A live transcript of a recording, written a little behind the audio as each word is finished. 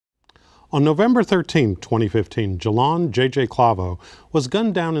On November 13, 2015, Jaulon JJ Clavo was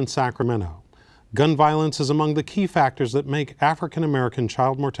gunned down in Sacramento. Gun violence is among the key factors that make African American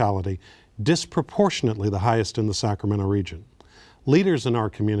child mortality disproportionately the highest in the Sacramento region. Leaders in our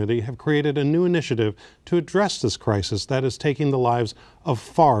community have created a new initiative to address this crisis that is taking the lives of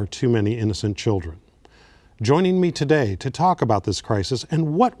far too many innocent children. Joining me today to talk about this crisis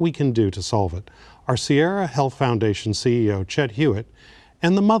and what we can do to solve it are Sierra Health Foundation CEO Chet Hewitt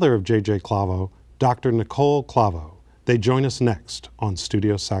and the mother of JJ Clavo, Dr. Nicole Clavo. They join us next on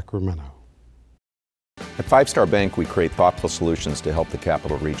Studio Sacramento. At Five Star Bank, we create thoughtful solutions to help the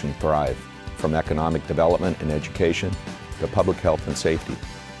Capital Region thrive, from economic development and education to public health and safety,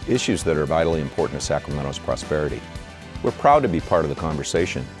 issues that are vitally important to Sacramento's prosperity. We're proud to be part of the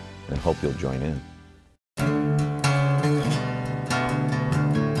conversation and hope you'll join in.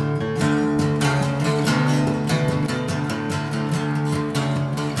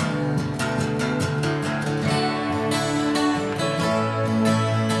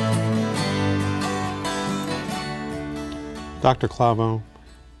 Dr. Clavo,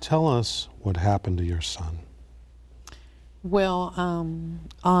 tell us what happened to your son. Well,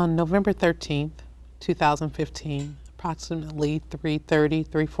 on November 13th, 2015, approximately 3:30,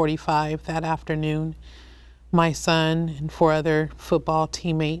 3:45 that afternoon, my son and 4 other football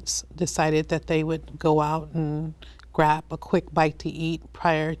teammates decided that they would go out and grab a quick bite to eat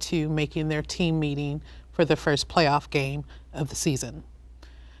prior to making their team meeting for the first playoff game of the season.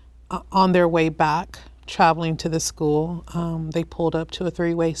 On their way back, traveling to the school, they pulled up to a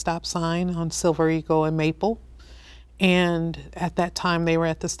 3-way stop sign on Silver Eagle and Maple. And at that time they were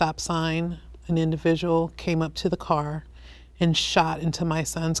at the stop sign, an individual came up to the car and shot into my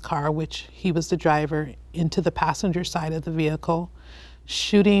son's car, which he was the driver, into the passenger side of the vehicle,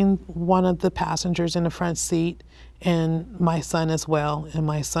 shooting one of the passengers in the front seat and my son as well. And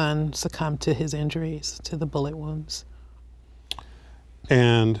my son succumbed to his injuries, to the bullet wounds.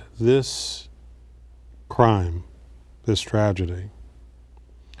 And this crime, this tragedy,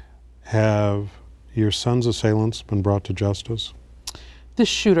 have your son's assailants been brought to justice? The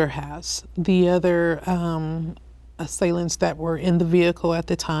shooter has. The other assailants that were in the vehicle at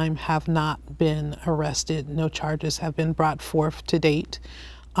the time have not been arrested. No charges have been brought forth to date.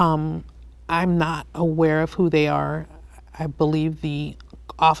 I'm not aware of who they are. I believe the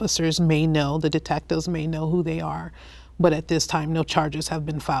officers may know, the detectives may know who they are, but at this time no charges have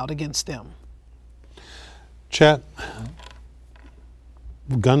been filed against them. Chet,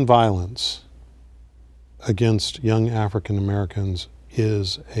 gun violence against young African Americans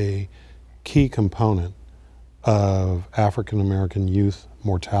is a key component of African American youth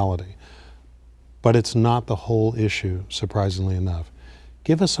mortality, but it's not the whole issue, surprisingly enough.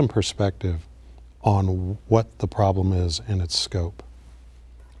 Give us some perspective on what the problem is and its scope.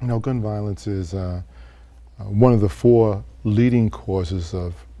 You know, gun violence is one of the 4 leading causes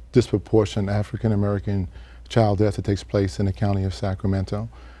of disproportionate African American child death that takes place in the county of Sacramento.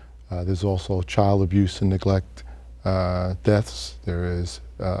 There's also child abuse and neglect deaths. There is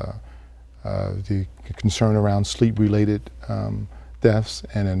the concern around sleep-related deaths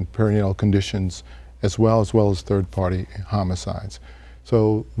and in perinatal conditions as well as third-party homicides.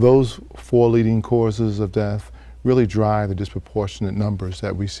 So those 4 leading causes of death really drive the disproportionate numbers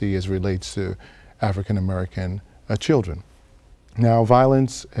that we see as relates to African American children. Now,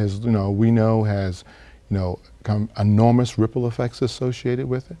 violence, as you know, we know has enormous ripple effects associated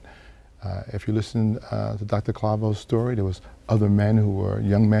with it. If you listen to Dr. Clavo's story, there was other men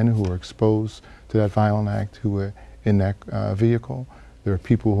young men who were exposed to that violent act who were in that vehicle. There are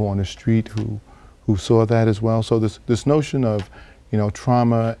people who on the street who saw that as well. So this notion of,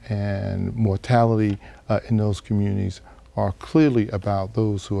 trauma and mortality in those communities are clearly about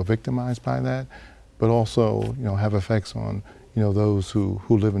those who are victimized by that, but also, have effects on, those who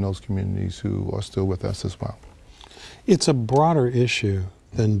live in those communities who are still with us as well. It's a broader issue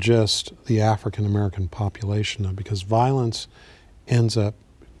than just the African American population, though, because violence ends up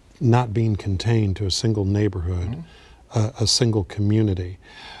not being contained to a single neighborhood, a single community.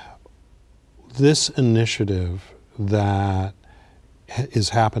 This initiative that is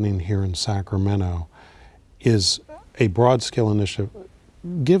happening here in Sacramento is a broad-scale initiative.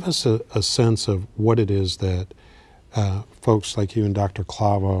 Give us a sense of what it is that folks like you and Dr.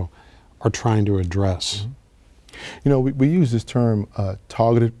 Clavo are trying to address. We use this term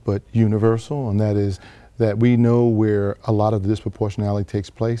targeted but universal, and that is that we know where a lot of the disproportionality takes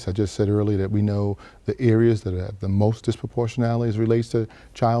place. I just said earlier that we know the areas that have the most disproportionality as relates to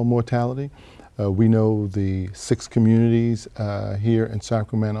child mortality. We know the 6 communities here in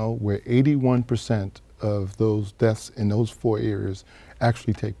Sacramento where 81% of those deaths in those 4 areas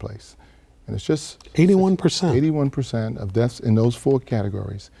actually take place. And it's just 81%. 81% of deaths in those 4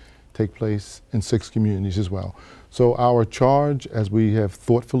 categories take place in 6 communities as well. So our charge, as we have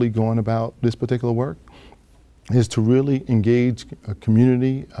thoughtfully gone about this particular work, is to really engage a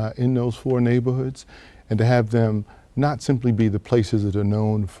community in those 4 neighborhoods, and to have them not simply be the places that are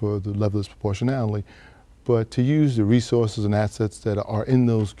known for the level of disproportionality, but to use the resources and assets that are in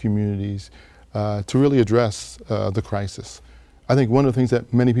those communities to really address the crisis. I think one of the things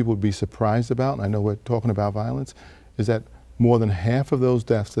that many people would be surprised about, and I know we're talking about violence, is that more than half of those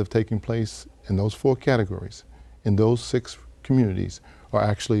deaths that have taken place in those 4 categories, in those 6 communities, are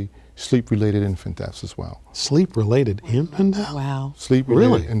actually sleep-related infant deaths as well. Sleep-related infant deaths? Wow.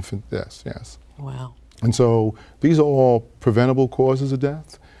 Sleep-related infant deaths, yes. Wow. And so these are all preventable causes of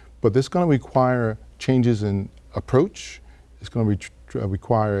death, but this is going to require changes in approach. It's going to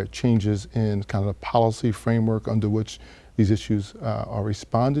require changes in kind of the policy framework under which these issues are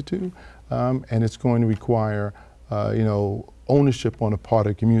responded to, and it's going to require ownership on the part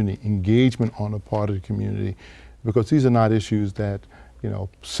of the community, engagement on the part of the community, because these are not issues that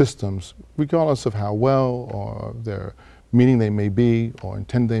systems, regardless of how well or their meaning they may be or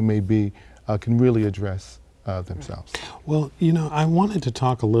intent they may be, can really address themselves. Well, I wanted to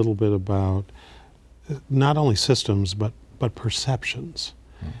talk a little bit about not only systems but perceptions.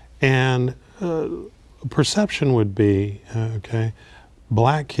 And perception would be,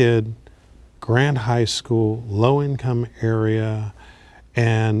 black kid, Grant High School, low-income area,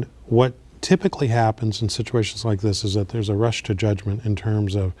 and what typically happens in situations like this is that there's a rush to judgment in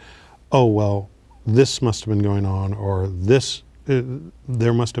terms of, oh, well, this must have been going on, or this,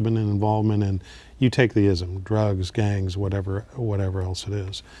 there must have been an involvement in, you take the ism, drugs, gangs, whatever else it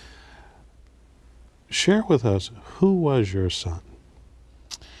is. Share with us, who was your son?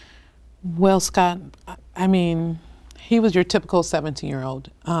 Well, Scott, I mean, he was your typical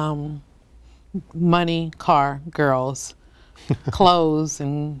 17-year-old. Money, car, girls, clothes,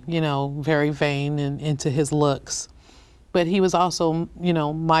 and, very vain and into his looks. But he was also,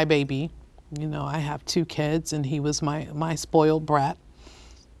 my baby. I have 2 kids, and he was my spoiled brat.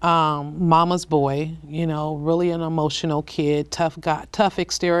 Mama's boy, really an emotional kid, tough guy, tough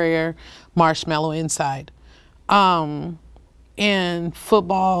exterior, marshmallow inside. And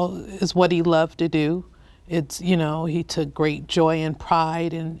football is what he loved to do. It's, he took great joy and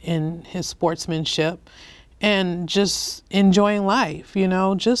pride in his sportsmanship and just enjoying life,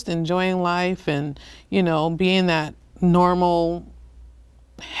 just enjoying life and, being that normal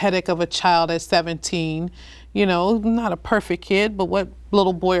headache of a child at 17, not a perfect kid, but what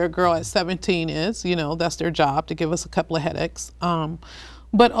little boy or girl at 17 is, that's their job, to give us a couple of headaches.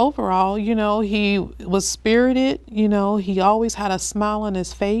 But overall, he was spirited, he always had a smile on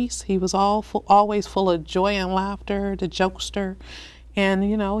his face. He was always full of joy and laughter, the jokester, and,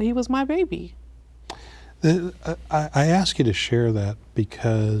 he was my baby. I ask you to share that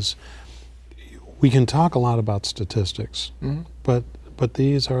because we can talk a lot about statistics, but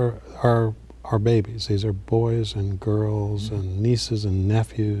these are our babies. These are boys and girls and nieces and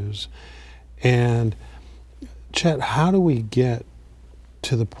nephews. And Chet, how do we get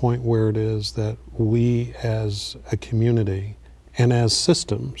to the point where it is that we as a community and as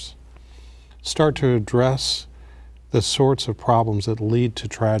systems start to address the sorts of problems that lead to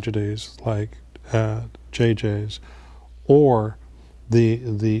tragedies like JJ's, or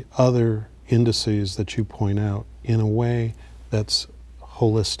the other indices that you point out, in a way that's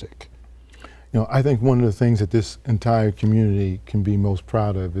holistic? I think one of the things that this entire community can be most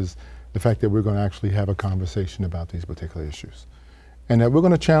proud of is the fact that we're going to actually have a conversation about these particular issues. And that we're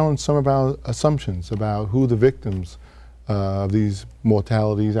going to challenge some of our assumptions about who the victims of these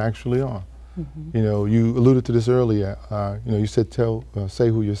mortalities actually are. You alluded to this earlier. You said say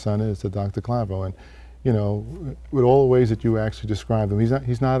who your son is to Dr. Clavo, and with all the ways that you actually described him,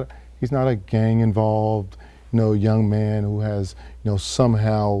 he's not a gang involved young man who has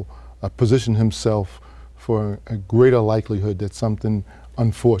somehow positioned himself for a greater likelihood that something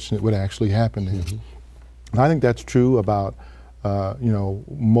unfortunate would actually happen to him. And I think that's true about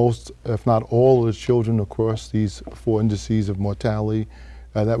most, if not all, of the children across these 4 indices of mortality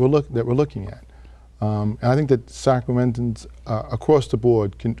that we're looking at. And I think that Sacramentans across the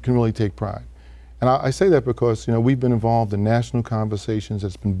board can really take pride. And I say that because we've been involved in national conversations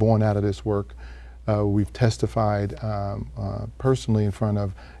that's been born out of this work. We've testified personally in front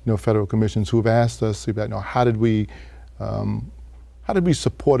of federal commissions who have asked us about how did we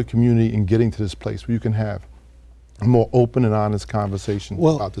support a community in getting to this place where you can have a more open and honest conversation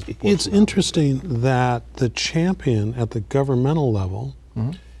about this. It's interesting that the champion at the governmental level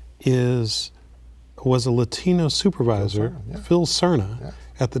is was a Latino supervisor, Phil Cerna,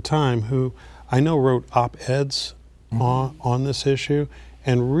 at the time, who I know wrote op-eds on this issue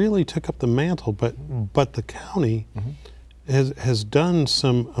and really took up the mantle. But the county has done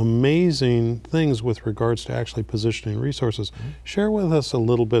some amazing things with regards to actually positioning resources. Share with us a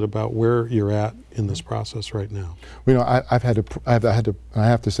little bit about where you're at in this process right now. You know, I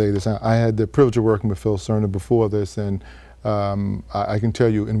have to say this. I had the privilege of working with Phil Cerna before this, and I can tell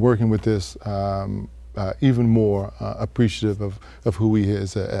you, in working with this, even more appreciative of who he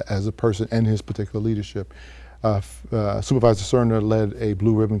is as a person and his particular leadership. Supervisor Cerna led a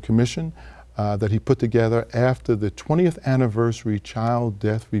Blue Ribbon Commission that he put together after the 20th anniversary Child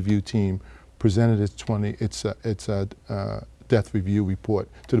Death Review team presented its death review report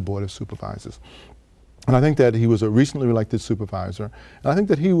to the Board of Supervisors. And I think that he was a recently elected supervisor, and I think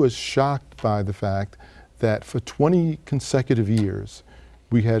that he was shocked by the fact that for 20 consecutive years,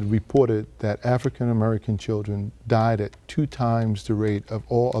 we had reported that African American children died at 2 times the rate of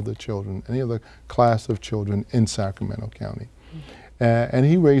all other children, any other class of children in Sacramento County. And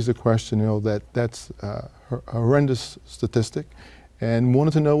he raised the question, you know, that's a horrendous statistic, and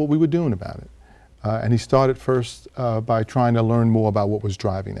wanted to know what we were doing about it. And he started first by trying to learn more about what was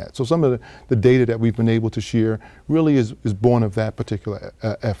driving that. So some of the data that we've been able to share really is born of that particular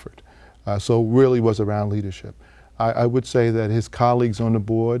effort. So really was around leadership. I would say that his colleagues on the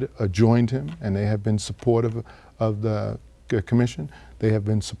board joined him, and they have been supportive of the commission. They have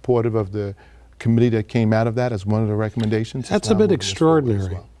been supportive of the committee that came out of that as one of the recommendations. That's a bit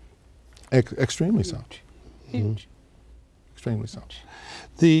extraordinary. Well. Extremely so. Huge. Extremely so.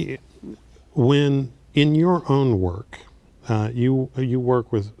 When in your own work, you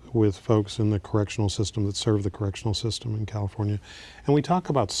work with folks in the correctional system that serve the correctional system in California, and we talk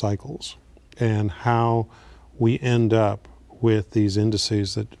about cycles and how we end up with these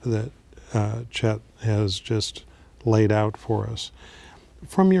indices that Chet has just laid out for us.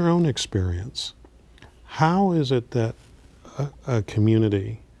 From your own experience, how is it that a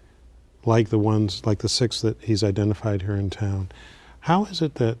community like the 6 that he's identified here in town, how is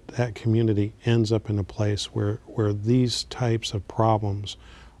it that that community ends up in a place where these types of problems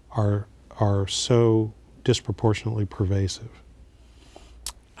are so disproportionately pervasive?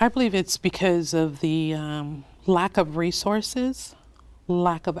 I believe it's because of the lack of resources,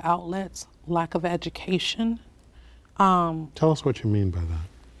 lack of outlets, lack of education. Tell us what you mean by that.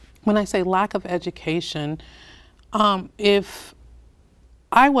 When I say lack of education, if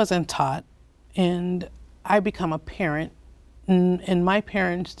I wasn't taught and I become a parent, and my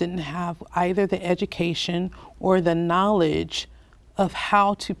parents didn't have either the education or the knowledge of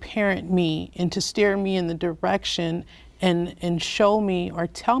how to parent me and to steer me in the direction and show me or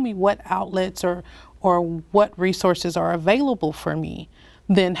tell me what outlets or what resources are available for me,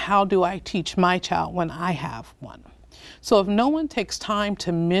 then how do I teach my child when I have one? So if no one takes time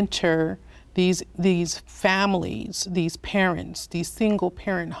to mentor these families, these parents, these single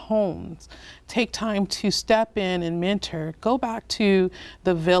parent homes, take time to step in and mentor, go back to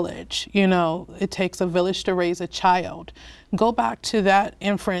the village. You know, it takes a village to raise a child. Go back to that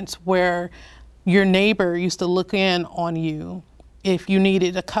inference where your neighbor used to look in on you. If you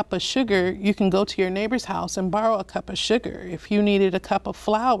needed a cup of sugar, you can go to your neighbor's house and borrow a cup of sugar. If you needed a cup of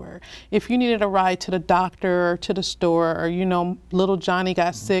flour, if you needed a ride to the doctor or to the store, or, you know, little Johnny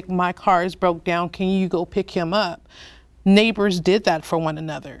got sick, my car is broke down, can you go pick him up? Neighbors did that for one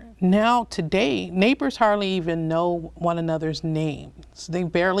another. Now, today, neighbors hardly even know one another's names. They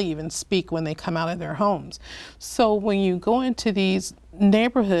barely even speak when they come out of their homes. So when you go into these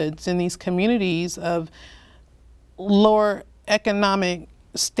neighborhoods and these communities of lower economic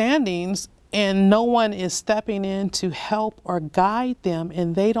standings and no one is stepping in to help or guide them,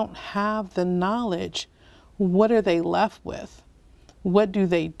 and they don't have the knowledge, what are they left with? What do?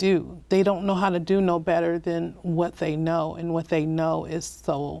 They don't know how to do no better than what they know, and what they know is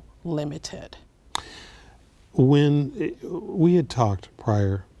so limited. When we had talked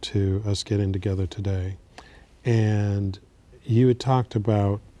prior to us getting together today, and you had talked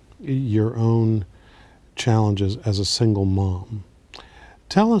about your own challenges as a single mom.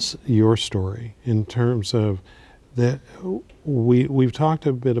 Tell us your story in terms of that. We've talked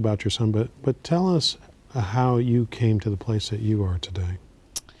a bit about your son, but tell us how you came to the place that you are today.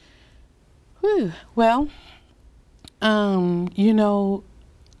 Well, you know,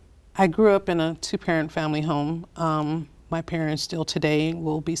 I grew up in a 2-parent family home. My parents still today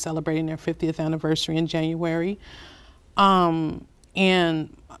will be celebrating their 50th anniversary in January.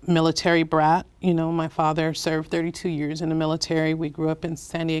 And military brat, you know, my father served 32 years in the military. We grew up in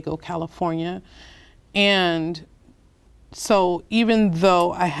San Diego, California. And so even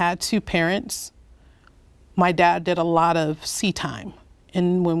though I had 2 parents, my dad did a lot of sea time.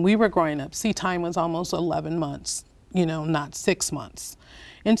 And when we were growing up, sea time was almost 11 months, you know, not 6 months.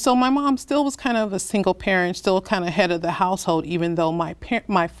 And so my mom still was kind of a single parent, still kind of head of the household, even though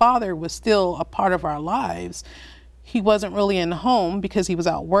my father was still a part of our lives. He wasn't really in the home because he was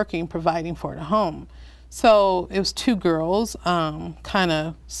out working, providing for the home. So it was 2 girls, kind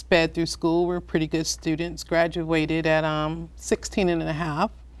of sped through school. We were pretty good students, graduated at 16 and a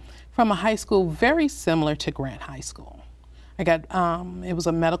half from a high school very similar to Grant High School. I got, it was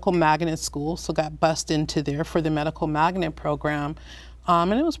a medical magnet school, so got bussed into there for the medical magnet program.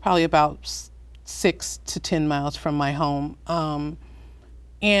 And it was probably about 6 to 10 miles from my home.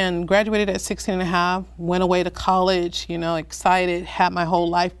 And graduated at 16 and a half, went away to college, you know, excited, had my whole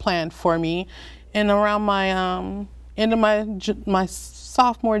life planned for me. And around my end of my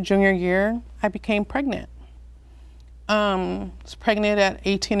sophomore, junior year, I became pregnant. Was pregnant at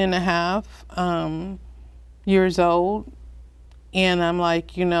 18 and a half years old. And I'm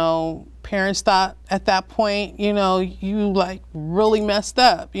like, you know, parents thought at that point, you know, you like really messed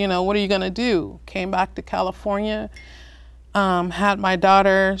up. You know, what are you gonna do? Came back to California, had my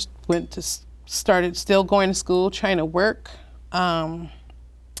daughter, started still going to school, trying to work. And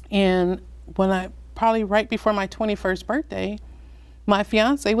when probably right before my 21st birthday, my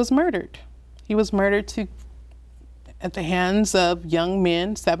fiance was murdered. He was murdered at the hands of young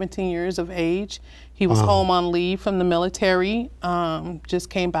men, 17 years of age. He was home on leave from the military,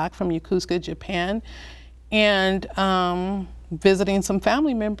 just came back from Yokosuka, Japan, and visiting some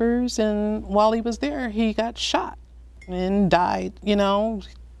family members. And while he was there, he got shot and died, you know,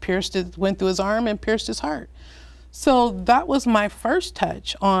 went through his arm and pierced his heart. So that was my first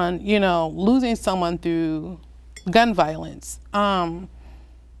touch on, you know, losing someone through gun violence.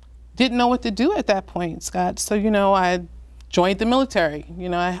 Didn't know what to do at that point, Scott. So, you know, I joined the military. You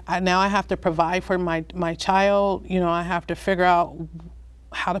know, now I have to provide for my child. You know, I have to figure out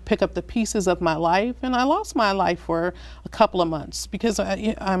how to pick up the pieces of my life. And I lost my life for a couple of months because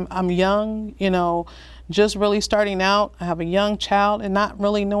I'm young, you know, just really starting out. I have a young child and not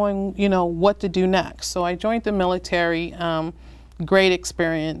really knowing, you know, what to do next. So I joined the military, great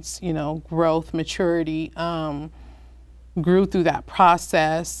experience, you know, growth, maturity, grew through that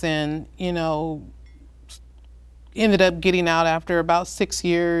process and, you know, ended up getting out after about 6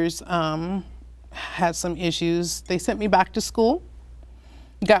 years, had some issues. They sent me back to school,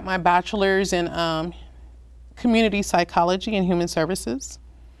 got my bachelor's in community psychology and human services,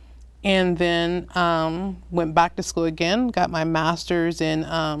 and then went back to school again, got my master's in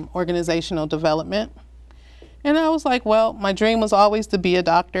organizational development. And I was like, well, my dream was always to be a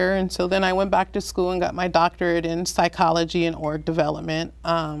doctor, and so then I went back to school and got my doctorate in psychology and org development.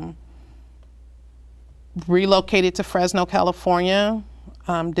 Relocated to Fresno, California,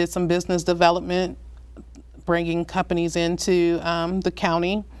 did some business development, bringing companies into the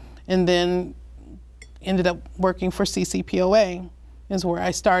county, and then ended up working for CCPOA, is where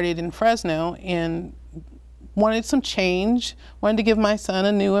I started in Fresno, and wanted some change, wanted to give my son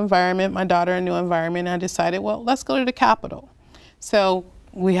a new environment, my daughter a new environment, and I decided, well, let's go to the Capitol. So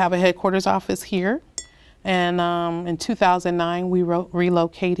we have a headquarters office here, and in 2009, we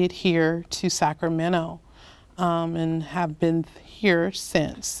relocated here to Sacramento, and have been here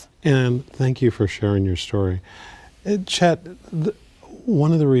since. And thank you for sharing your story. Chet,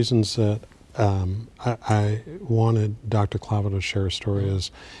 one of the reasons that I wanted Dr. Clavo to share a story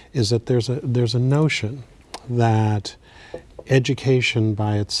is that there's a notion that education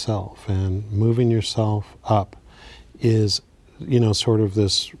by itself and moving yourself up is, you know, sort of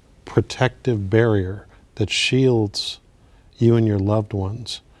this protective barrier that shields you and your loved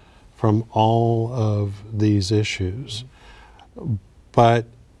ones from all of these issues. But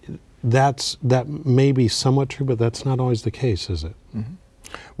that may be somewhat true, but that's not always the case, is it? Mm-hmm.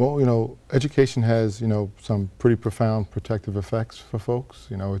 Well, you know, education has, you know, some pretty profound protective effects for folks.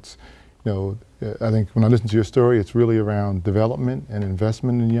 You know, it's, you know, I think when I listen to your story, it's really around development and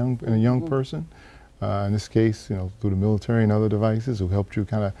investment in a young person. In this case, you know, through the military and other devices who helped you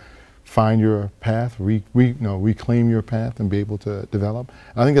kind of find your path, reclaim your path and be able to develop.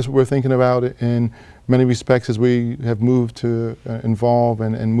 And I think that's what we're thinking about in many respects as we have moved to involve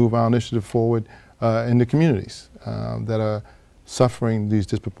and move our initiative forward in the communities that are suffering these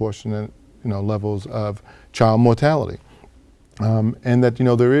disproportionate, you know, levels of child mortality. And that, you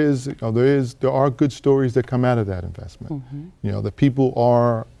know, there are good stories that come out of that investment. Mm-hmm. You know, that people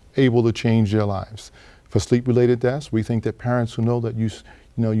are able to change their lives. For sleep-related deaths, we think that parents who know that you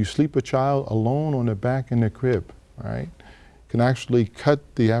sleep a child alone on their back in their crib, right, can actually cut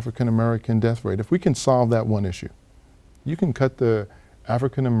the African-American death rate. If we can solve that one issue, you can cut the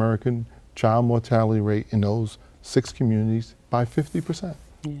African-American child mortality rate in those 6 communities by 50%.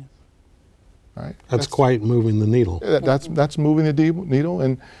 Yeah. Right? That's quite moving the needle. That's moving the needle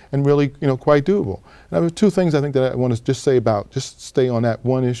and really quite doable. And there are 2 things I think that I want to just say about, just stay on that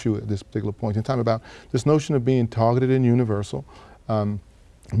one issue at this particular point in time, about this notion of being targeted and universal,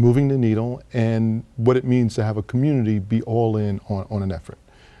 moving the needle, and what it means to have a community be all in on an effort.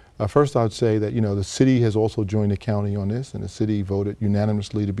 First, I would say that the city has also joined the county on this, and the city voted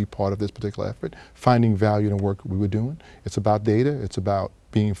unanimously to be part of this particular effort, finding value in the work we were doing. It's about data. It's about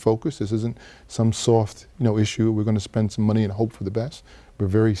being focused. This isn't some soft issue. We're going to spend some money and hope for the best. We're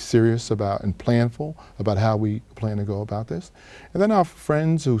very serious about and planful about how we plan to go about this. And then our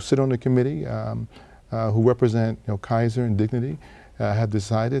friends who sit on the committee, who represent Kaiser and Dignity, have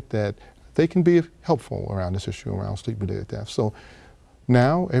decided that they can be helpful around this issue around sleep-related death. So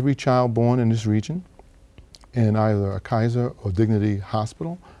now every child born in this region in either a Kaiser or Dignity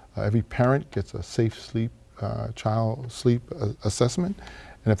hospital, every parent gets a safe sleep child sleep assessment.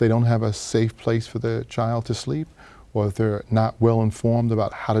 And if they don't have a safe place for their child to sleep, or if they're not well informed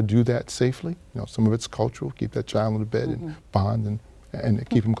about how to do that safely, some of it's cultural, keep that child in the bed and bond and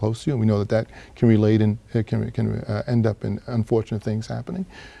keep them close to you. And we know that can relate and it can end up in unfortunate things happening.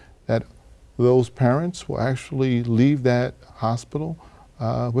 That those parents will actually leave that hospital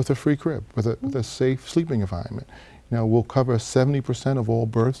with a free crib, with a safe sleeping environment. We'll cover 70% of all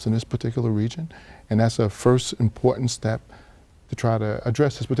births in this particular region, and that's a first important step to try to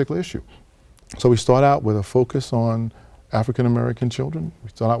address this particular issue. So we start out with a focus on African American children. We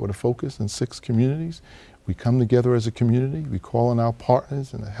start out with a focus in 6 communities. We come together as a community. We call on our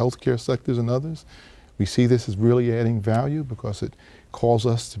partners in the healthcare sectors and others. We see this as really adding value because it calls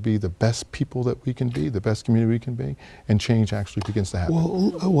us to be the best people that we can be, the best community we can be, and change actually begins to happen.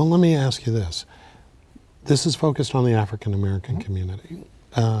 Well, let me ask you this. This is focused on the African American community.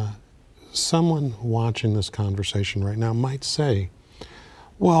 Someone watching this conversation right now might say,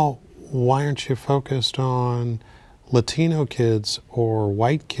 well, why aren't you focused on Latino kids or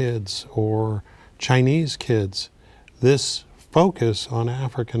white kids or Chinese kids? This focus on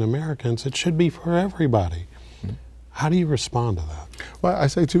African Americans, it should be for everybody. How do you respond to that? Well, I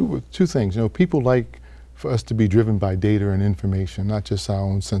say two things. People like for us to be driven by data and information, not just our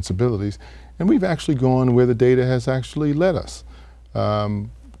own sensibilities. And we've actually gone where the data has actually led us.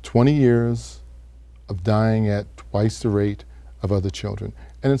 20 years of dying at twice the rate of other children.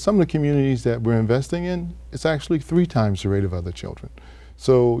 And in some of the communities that we're investing in, it's actually 3 times the rate of other children.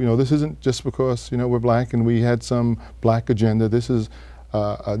 So, this isn't just because, we're black and we had some black agenda. This is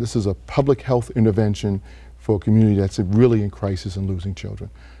a public health intervention for a community that's really in crisis and losing children.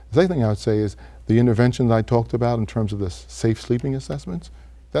 The second thing I would say is the interventions I talked about in terms of the safe sleeping assessments,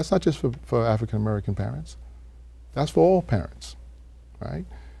 that's not just for African American parents. That's for all parents, right?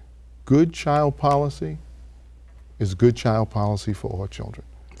 Good child policy is good child policy for all children.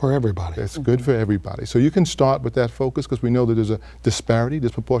 For everybody. It's good for everybody. So you can start with that focus because we know that there's a disparity,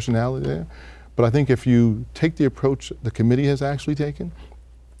 disproportionality there. But I think if you take the approach the committee has actually taken,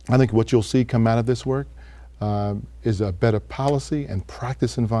 I think what you'll see come out of this work is a better policy and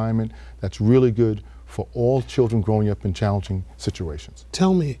practice environment that's really good for all children growing up in challenging situations.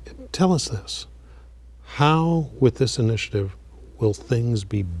 Tell us this. How, with this initiative, will things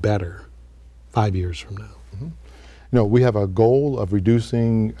be better 5 years from now? We have a goal of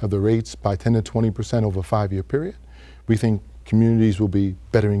reducing the rates by 10 to 20% over a 5-year period. We think communities will be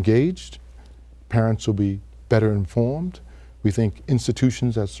better engaged, parents will be better informed. We think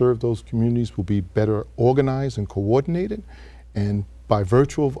institutions that serve those communities will be better organized and coordinated. And by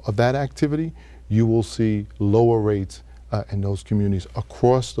virtue of that activity, you will see lower rates in those communities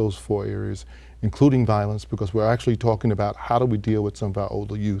across those 4 areas, including violence, because we're actually talking about how do we deal with some of our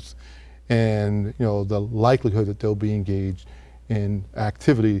older youth and the likelihood that they'll be engaged in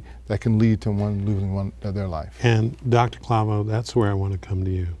activity that can lead to losing their life. And Dr. Clavo, that's where I want to come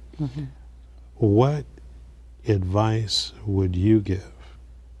to you. What advice would you give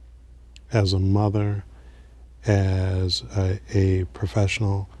as a mother, as a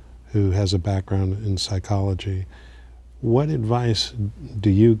professional who has a background in psychology? What advice do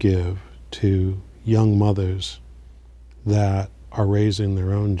you give to young mothers that are raising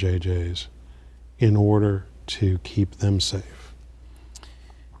their own JJs in order to keep them safe?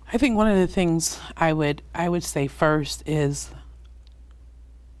 I think one of the things I would say first is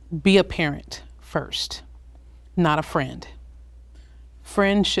be a parent first, not a friend.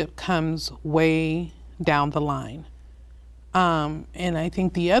 Friendship comes way down the line. And I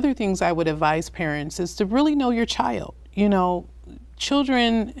think the other things I would advise parents is to really know your child.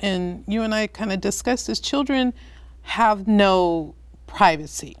 Children, and you and I kind of discussed this, children have no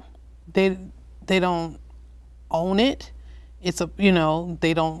privacy. they don't own it. It's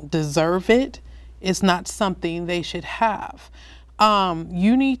they don't deserve it. It's not something they should have.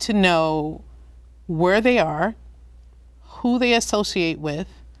 You need to know where they are, who they associate with,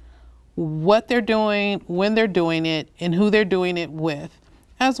 what they're doing, when they're doing it, and who they're doing it with.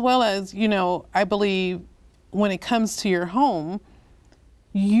 As well as, I believe when it comes to your home,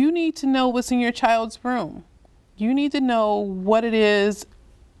 you need to know what's in your child's room. You need to know what it is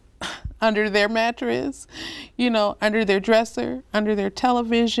under their mattress, under their dresser, under their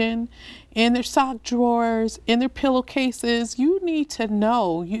television, in their sock drawers, in their pillowcases. You need to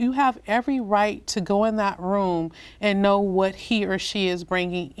know. You have every right to go in that room and know what he or she is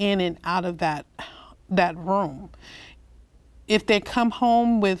bringing in and out of that room. If they come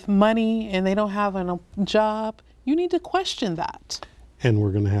home with money and they don't have a job, you need to question that. And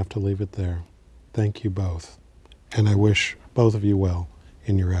we're going to have to leave it there. Thank you both. And I wish both of you well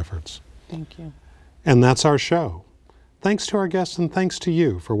in your efforts. Thank you. And that's our show. Thanks to our guests and thanks to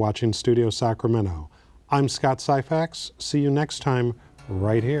you for watching Studio Sacramento. I'm Scott Syphax. See you next time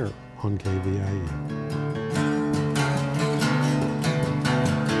right here on KVIE.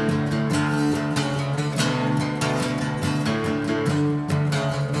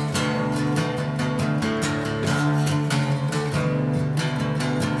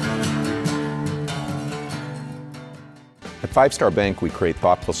 At Five Star Bank, we create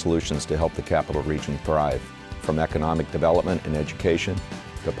thoughtful solutions to help the Capital Region thrive, from economic development and education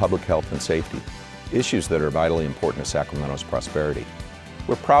to public health and safety, issues that are vitally important to Sacramento's prosperity.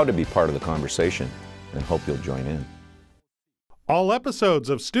 We're proud to be part of the conversation and hope you'll join in. All episodes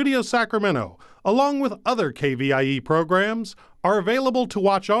of Studio Sacramento, along with other KVIE programs, are available to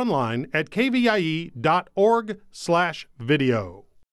watch online at kvie.org/video.